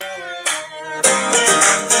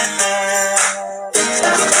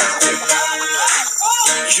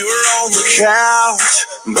couch,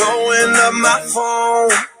 blowing up my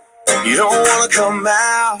phone. You don't wanna come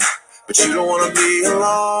out, but you don't wanna be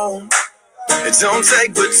alone. It don't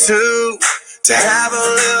take but two to have a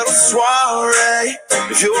little soiree.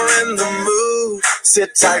 If you're in the mood,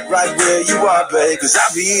 sit tight right where you are, babe, 'cause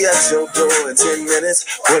I'll be at your door in 10 minutes.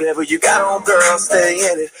 Whatever you got on, girl,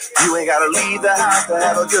 stay in it. You ain't gotta leave the house to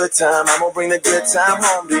have a good time. I'm gonna bring the good time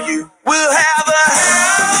home to you. We'll have a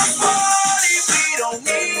house party. We don't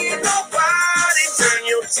need nobody. Turn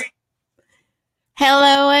your TV.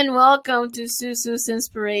 Hello and welcome to Susu's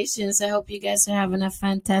Inspirations. I hope you guys are having a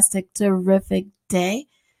fantastic, terrific day.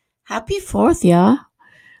 Happy 4th, y'all.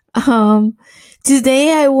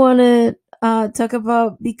 Today I want to talk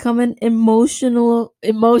about becoming emotional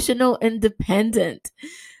independent.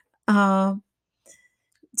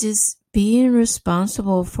 Just being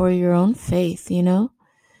responsible for your own faith,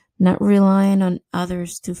 not relying on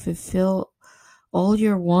others to fulfill all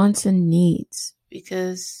your wants and needs,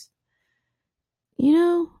 because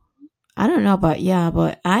I don't know about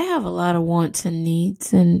but I have a lot of wants and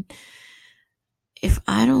needs, and if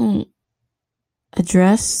I don't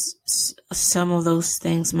address some of those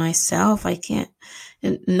things myself, I can't,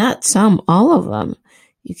 not some, all of them.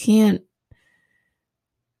 You can't,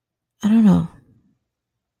 I don't know.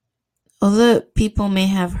 Other people may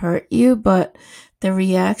have hurt you, but the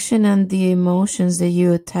reaction and the emotions that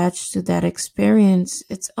you attach to that experience,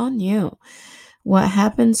 it's on you. What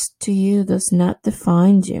happens to you does not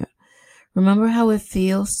define you. Remember how it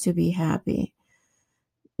feels to be happy.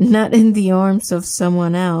 Not in the arms of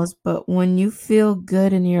someone else, but when you feel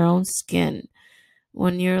good in your own skin.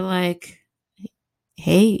 When you're like,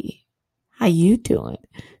 hey, how you doing?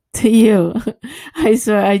 To you. I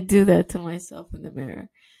swear I do that to myself in the mirror.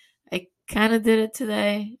 I kind of did it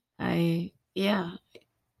today. I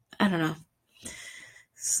don't know.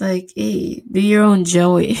 It's like, hey, be your own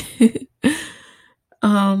Joey.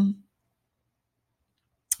 And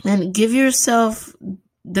give yourself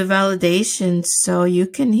the validation so you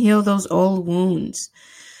can heal those old wounds.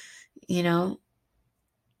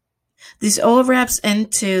 This all wraps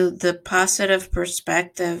into the positive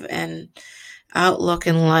perspective and outlook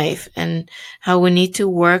in life, and how we need to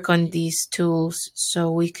work on these tools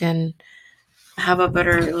so we can have a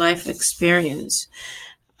better life experience.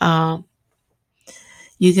 You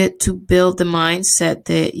get to build the mindset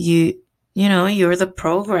that you're the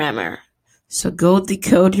programmer. So go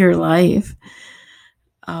decode your life.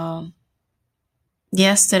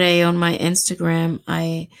 Yesterday on my Instagram,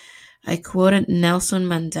 I quoted Nelson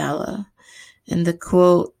Mandela, and the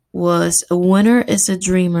quote was, "A winner is a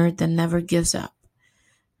dreamer that never gives up,"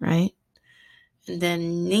 right? And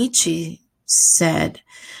then Nietzsche said,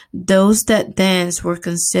 "Those that dance were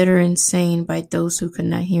considered insane by those who could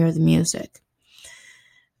not hear the music."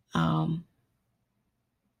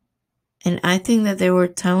 And I think that they were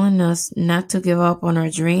telling us not to give up on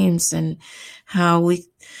our dreams, and how we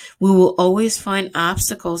will always find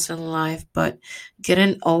obstacles in life, but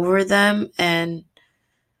getting over them and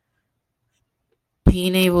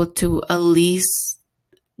being able to at least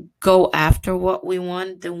go after what we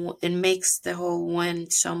want, it makes the whole win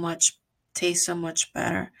taste so much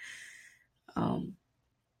better.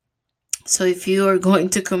 So if you are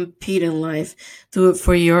going to compete in life, do it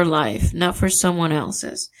for your life, not for someone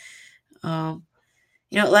else's.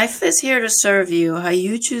 Life is here to serve you. How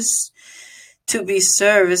you choose to be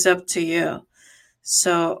served is up to you.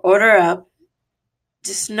 So order up.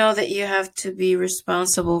 Just know that you have to be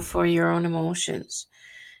responsible for your own emotions.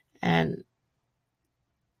 And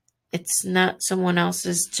it's not someone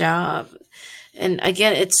else's job. And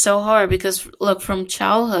again, it's so hard because, look, from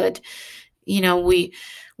childhood, we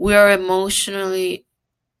are emotionally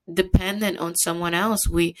dependent on someone else.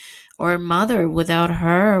 Our mother, without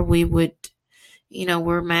her, we would,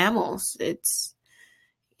 we're mammals. It's,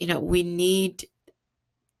 we need,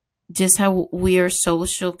 just how we are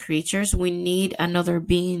social creatures, we need another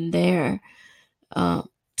being there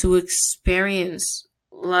to experience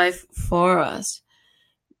life for us.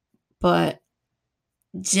 But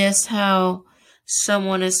just how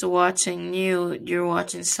someone is watching you, you're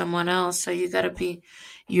watching someone else. So you got to be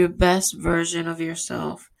your best version of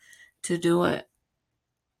yourself to do it.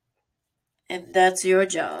 And that's your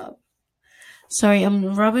job. Sorry,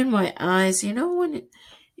 I'm rubbing my eyes. I don't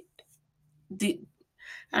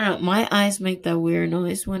know, my eyes make that weird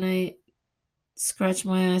noise when I scratch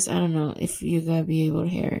my eyes. I don't know if you gotta be able to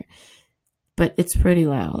hear it, but it's pretty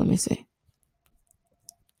loud. Let me see.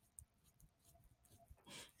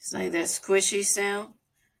 It's like that squishy sound.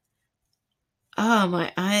 Oh,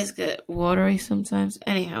 my eyes get watery sometimes.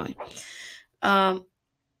 Anyhow,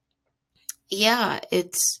 yeah,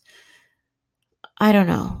 I don't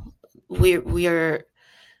know. we are,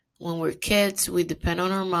 when we're kids, we depend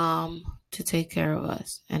on our mom to take care of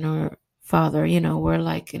us, and our father, we're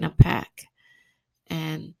like in a pack.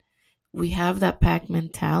 And we have that pack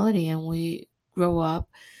mentality, and we grow up,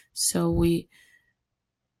 so we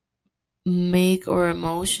make our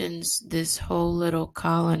emotions this whole little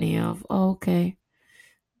colony of, oh, okay,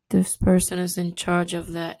 this person is in charge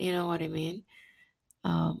of that, you know what I mean?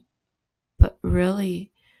 um, but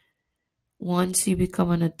really, once you become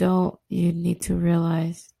an adult, you need to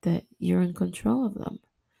realize that you're in control of them.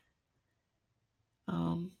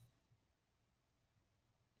 um,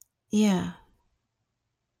 yeah.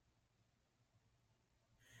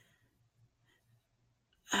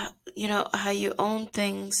 How you own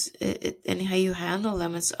things, and how you handle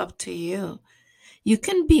them, is up to you. You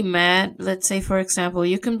can be mad, let's say, for example,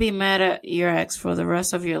 you can be mad at your ex for the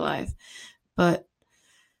rest of your life, but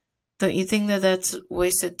don't you think that that's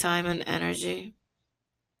wasted time and energy?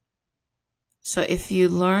 So if you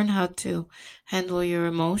learn how to handle your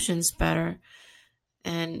emotions better,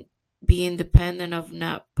 and be independent of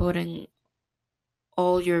not putting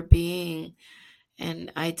all your being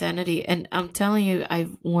and identity, and I'm telling you, I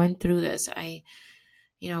went through this. I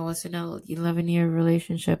was in a 11-year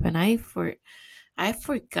relationship, and I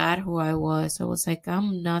forgot who I was. I was like,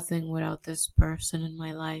 I'm nothing without this person in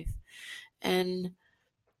my life. And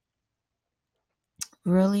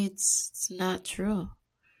really, it's not true.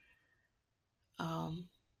 Um,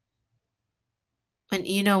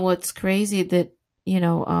 and what's crazy, that, you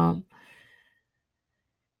know, um,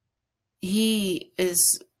 he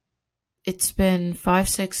is, it's been 5,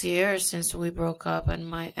 6 years since we broke up, and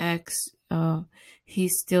my ex,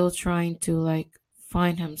 he's still trying to like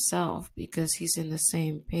find himself, because he's in the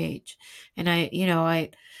same page. And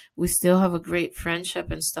we still have a great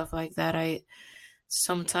friendship and stuff like that. I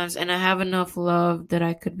sometimes, and I have enough love that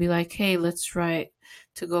I could be like, hey, let's try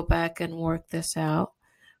to go back and work this out.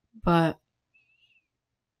 But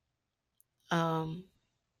um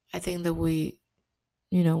I think that we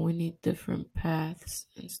need different paths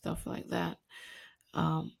and stuff like that.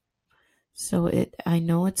 um so I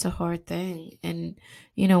know it's a hard thing. And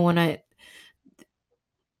when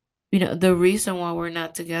the reason why we're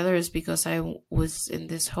not together is because I was in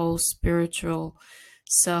this whole spiritual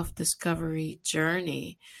self discovery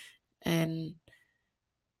journey. And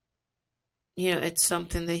it's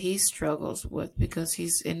something that he struggles with, because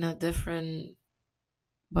he's in a different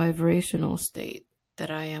vibrational state that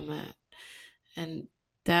I am at. And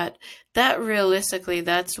that realistically,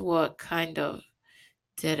 that's what kind of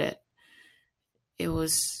did it. It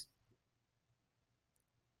was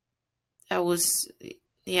I was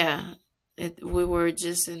Yeah, we were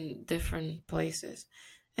just in different places.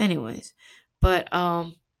 Anyways, but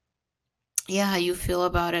yeah, how you feel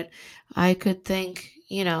about it? I could think,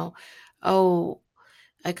 oh,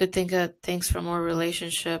 I could think of things from our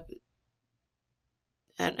relationship,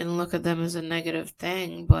 and look at them as a negative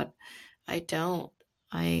thing, but I don't.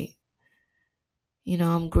 I,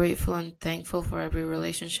 I'm grateful and thankful for every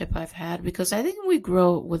relationship I've had, because I think we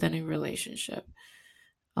grow with any relationship.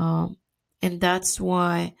 Um, and that's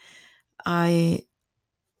why I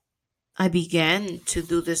I began to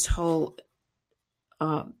do this whole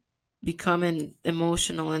uh, becoming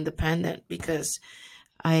emotional independent, because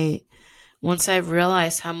I once I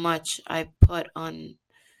realized how much I put on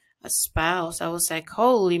a spouse, I was like,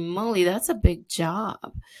 holy moly, that's a big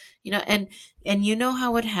job. And you know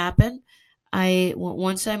how it happened?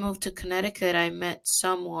 Once I moved to Connecticut, I met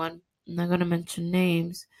someone, I'm not going to mention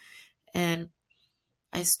names, and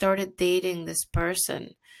I started dating this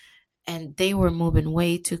person, and they were moving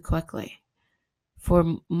way too quickly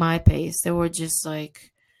for my pace. They were just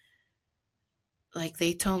like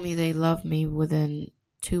they told me they loved me within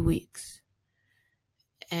 2 weeks.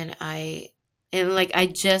 And I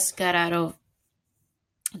just got out of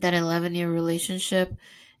that 11-year relationship,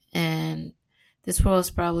 and this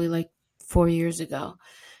was probably like 4 years ago.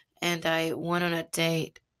 And I went on a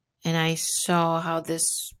date, and I saw how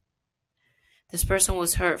this person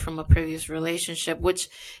was hurt from a previous relationship, which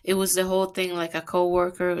it was the whole thing, like a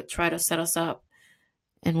coworker tried to set us up,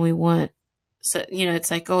 and we went. So,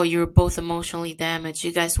 it's like, oh, you're both emotionally damaged.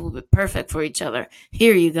 You guys will be perfect for each other.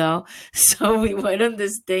 Here you go. So we went on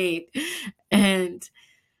this date, and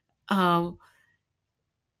um,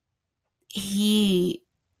 he,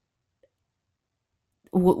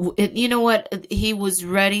 you know what? He was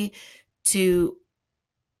ready to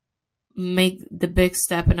make the big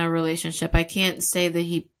step in our relationship. I can't say that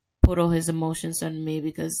he put all his emotions on me,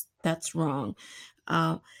 because that's wrong.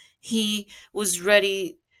 Uh, he was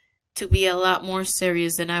ready to be a lot more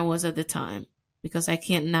serious than I was at the time. because I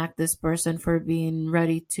can't knock this person for being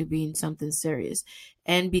ready to be in something serious.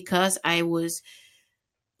 And because I was,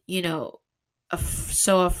 you know,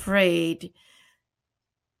 so afraid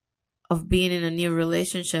of being in a new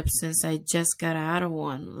relationship since I just got out of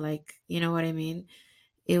one, like, you know what I mean?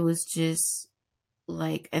 It was just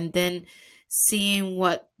like, and then seeing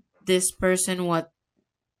what this person, what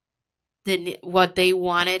they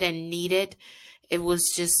wanted and needed, it was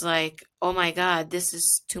just like, oh my god, this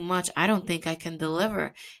is too much. I don't think I can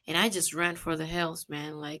deliver. And I just ran for the hills,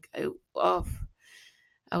 man. Like, oh,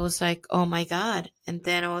 I was like, oh my god. And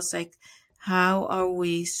then I was like, how are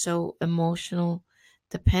we so emotional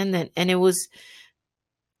dependent? And it was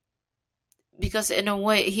because in a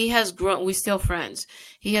way he has grown, we still friends,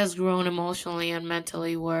 he has grown emotionally and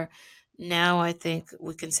mentally, where now I think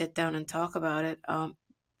we can sit down and talk about it. And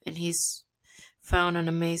he's found an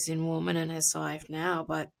amazing woman in his life now.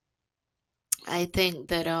 But I think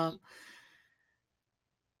that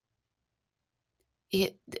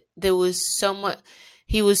there was so much,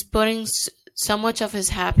 he was putting so much of his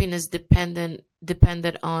happiness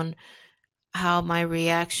depended on how my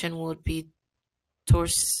reaction would be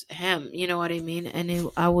towards him, you know what I mean? And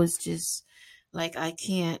I was just like, I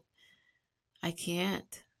can't,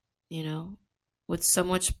 you know, with so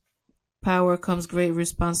much power comes great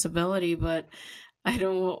responsibility. But I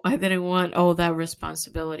didn't want all that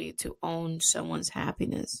responsibility to own someone's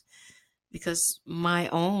happiness, because my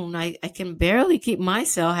own, I can barely keep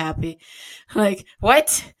myself happy. Like,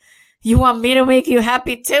 what? You want me to make you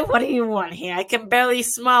happy too? What do you want here? I can barely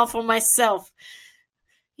smile for myself.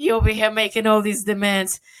 You over here making all these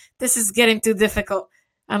demands. This is getting too difficult.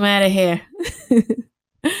 I'm out of here.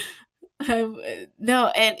 No,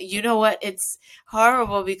 and you know what? It's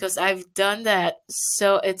horrible because I've done that.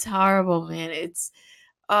 So it's horrible, man. It's,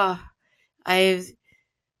 uh, I've,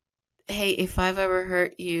 hey, if I've ever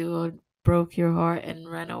hurt you or broke your heart and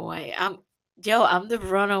ran away, I'm the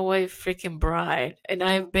runaway freaking bride, and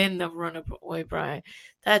I've been the runaway bride.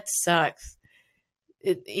 That sucks.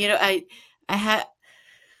 You know, I had,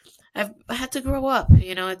 I've had to grow up.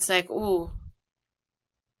 You know, it's like, ooh,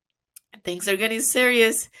 things are getting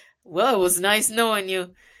serious. Well, it was nice knowing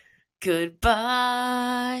you.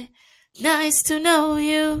 Goodbye. Nice to know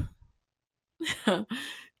you.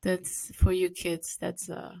 That's for you kids. That's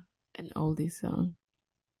an oldie song.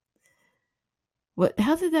 What?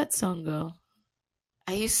 How did that song go?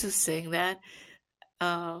 I used to sing that.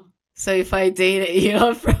 So if I dated you,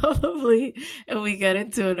 I'll probably, and we get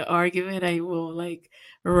into an argument, I will like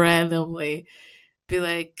randomly be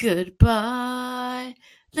like, goodbye,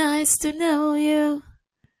 nice to know you.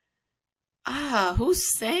 Ah, who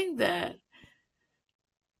sang that?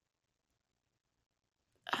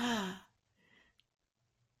 Ah,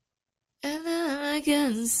 and then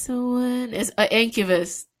against the wind. It's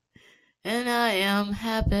Incubus. And I am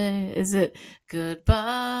happy. Is it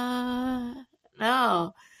goodbye?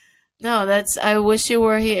 No. No, that's I wish you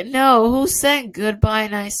were here. No, who sang Goodbye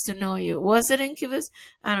Nice to Know You? Was it Incubus?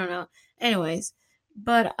 I don't know. Anyways,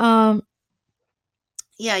 but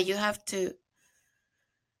yeah, you have to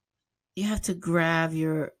grab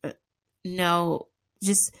your no,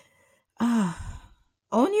 just own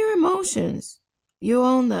your emotions. You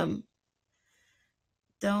own them.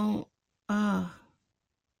 Don't I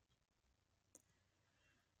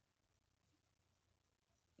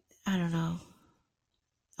don't know.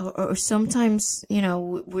 Or sometimes,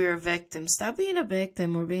 we're victims. Stop being a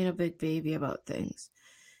victim or being a big baby about things.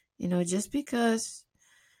 Just because,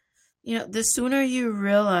 the sooner you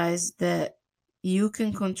realize that you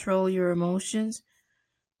can control your emotions,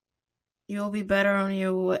 you'll be better on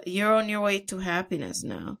your way. You're on your way to happiness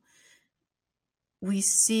now. We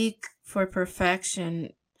seek for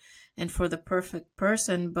perfection and for the perfect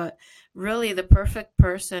person, but really the perfect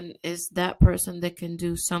person is that person that can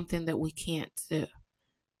do something that we can't do.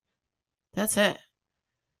 That's it.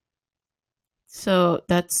 So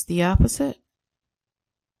that's the opposite.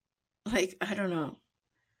 Like, I don't know.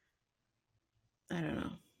 I don't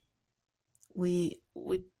know. We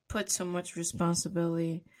put so much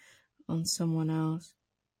responsibility on someone else.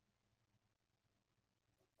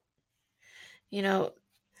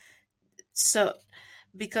 So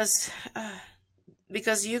because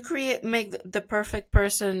you make the perfect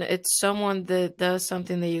person, it's someone that does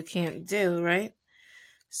something that you can't do, right?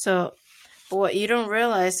 So what you don't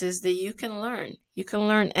realize is that you can learn. You can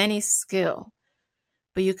learn any skill,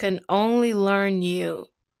 but you can only learn you.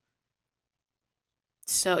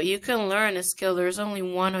 So you can learn a skill. There's only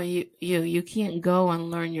one of you. You can't go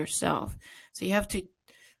and learn yourself. So you have to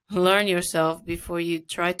learn yourself before you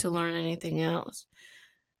try to learn anything else.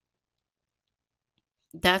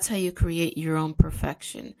 That's how you create your own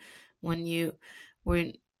perfection. when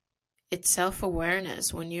it's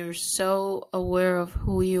self-awareness, when you're so aware of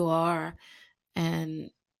who you are and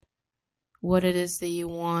what it is that you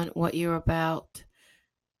want, what you're about,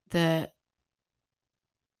 that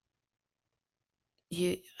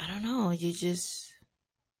I don't know,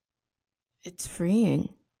 it's freeing.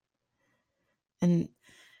 And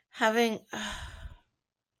having,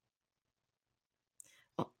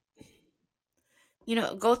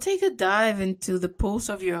 go take a dive into the pulse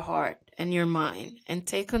of your heart and your mind and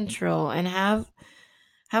take control and have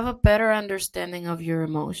a better understanding of your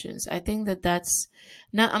emotions. I think that's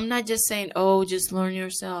not, I'm not just saying, oh, just learn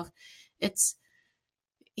yourself. It's,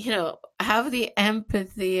 have the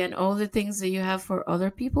empathy and all the things that you have for other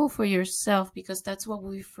people, for yourself, because that's what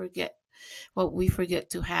we forget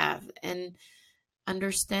to have. And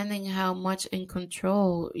understanding how much in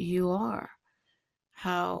control you are,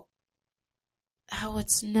 how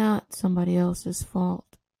it's not somebody else's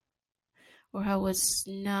fault, or how it's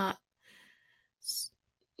not,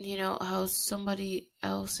 how somebody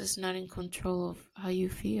else is not in control of how you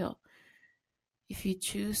feel. If you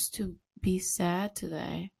choose to be sad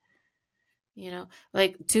today,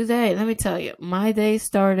 like today, let me tell you, my day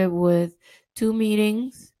started with 2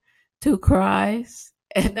 meetings, 2 cries,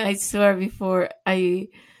 and I swear before when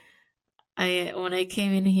I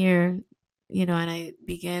came in here, and I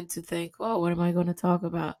began to think, oh, what am I going to talk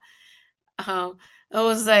about? I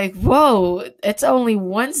was like, whoa, it's only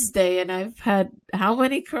Wednesday and I've had how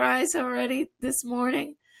many cries already this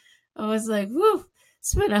morning? I was like, whoo,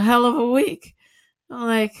 it's been a hell of a week. I'm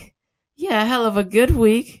like, yeah, a hell of a good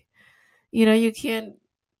week. You can't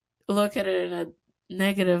look at it in a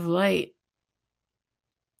negative light.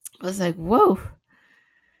 I was like, whoa.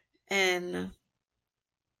 And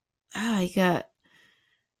I got,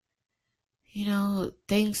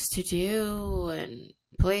 things to do and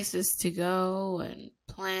places to go and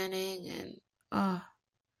planning and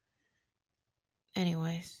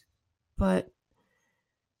anyways. But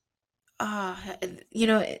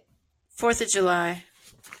 4th of July.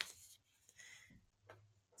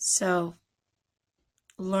 So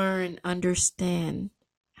learn, understand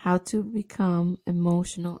how to become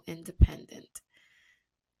emotional independent.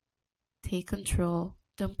 Take control.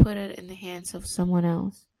 Don't put it in the hands of someone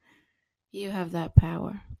else. You have that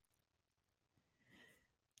power.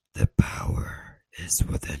 The power is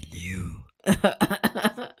within you.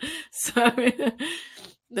 Sorry.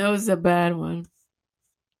 That was a bad one.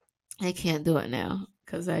 I can't do it now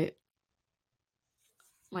because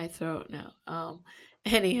my throat now.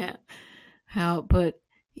 Anyhow, but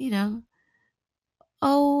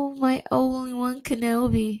oh, my only one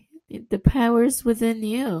Kenobi, the power's within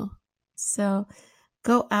you. So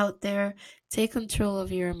go out there, take control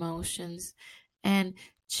of your emotions, and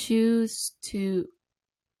choose to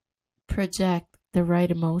project the right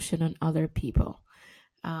emotion on other people.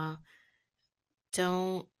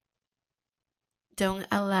 Don't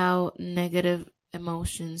allow negative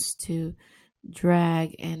emotions to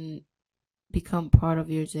drag and become part of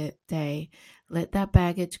your day. Let that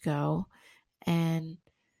baggage go. And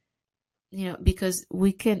because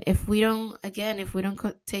we can, if we don't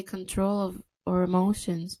take control of our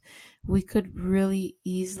emotions, we could really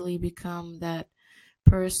easily become that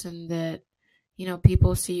person that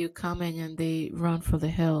people see you coming and they run for the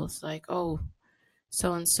hills, like, oh,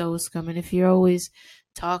 so and so is coming. If you're always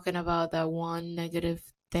talking about that one negative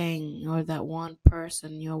thing or that one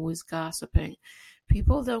person, you're always gossiping,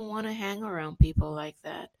 people don't want to hang around people like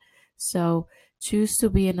that. So choose to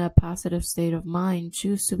be in a positive state of mind.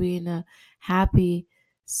 Choose to be in a happy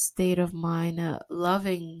state of mind, a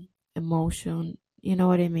loving emotion. You know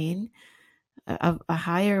what I mean? A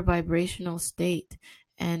higher vibrational state.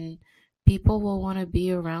 And people will want to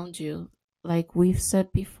be around you. Like we've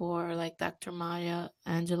said before, like Dr. Maya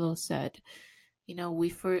Angelou said,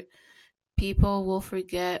 people will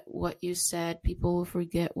forget what you said, people will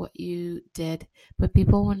forget what you did, but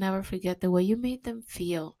people will never forget the way you made them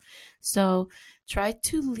feel. So try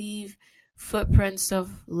to leave footprints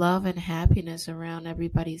of love and happiness around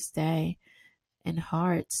everybody's day and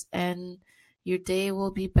hearts, and your day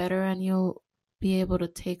will be better and you'll be able to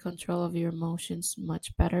take control of your emotions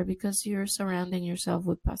much better because you're surrounding yourself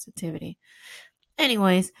with positivity.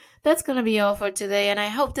 Anyways, that's going to be all for today, and I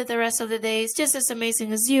hope that the rest of the day is just as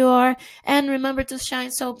amazing as you are. And remember to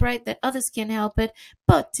shine so bright that others can't help it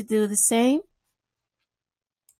but to do the same.